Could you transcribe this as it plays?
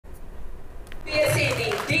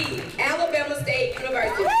Attending D, Alabama State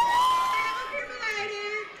University.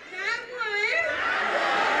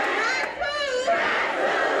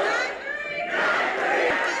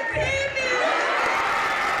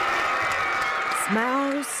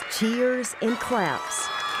 Smiles, cheers, and claps.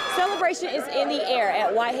 Celebration is in the air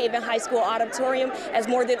at Whitehaven High School auditorium as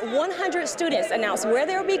more than 100 students announce where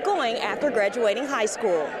they'll be going after graduating high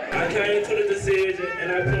school. I came to the decision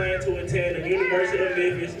and I plan to attend the University of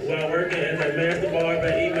Memphis while working as a master barber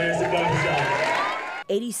at E-Master Barbershop.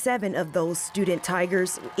 87 of those student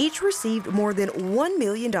Tigers each received more than $1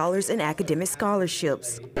 million in academic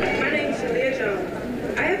scholarships. My name is Shalia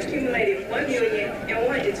Jones. I have accumulated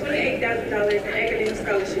 $1,128,000 in academic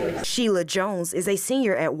scholarships. Sheila Jones is a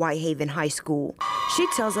senior at Whitehaven High School. She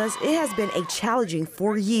tells us it has been a challenging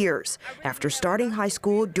 4 years after starting high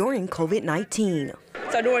school during COVID-19.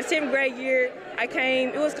 So during 7th grade year, I came,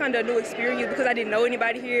 it was kind of a new experience because I didn't know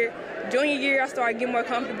anybody here. Junior year, I started getting more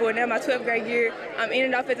comfortable, and now my 12th grade year, I'm in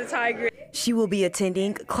and off at the Tiger. She will be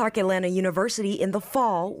attending Clark Atlanta University in the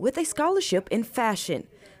fall with a scholarship in fashion,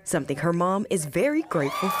 something her mom is very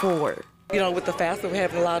grateful for. You know, with the FAFSA, we're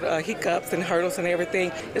having a lot of hiccups and hurdles and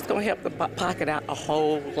everything. It's going to help the pocket out a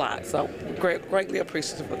whole lot. So greatly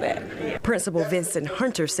appreciative of that. Principal Vincent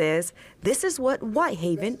Hunter says this is what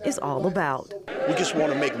Whitehaven is all about. We just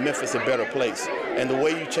want to make Memphis a better place. And the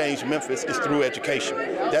way you change Memphis is through education.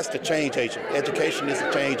 That's the change agent. Education is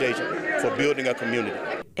the change agent for building a community.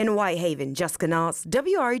 In Whitehaven, Jessica Knotts,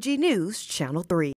 WREG News, Channel 3.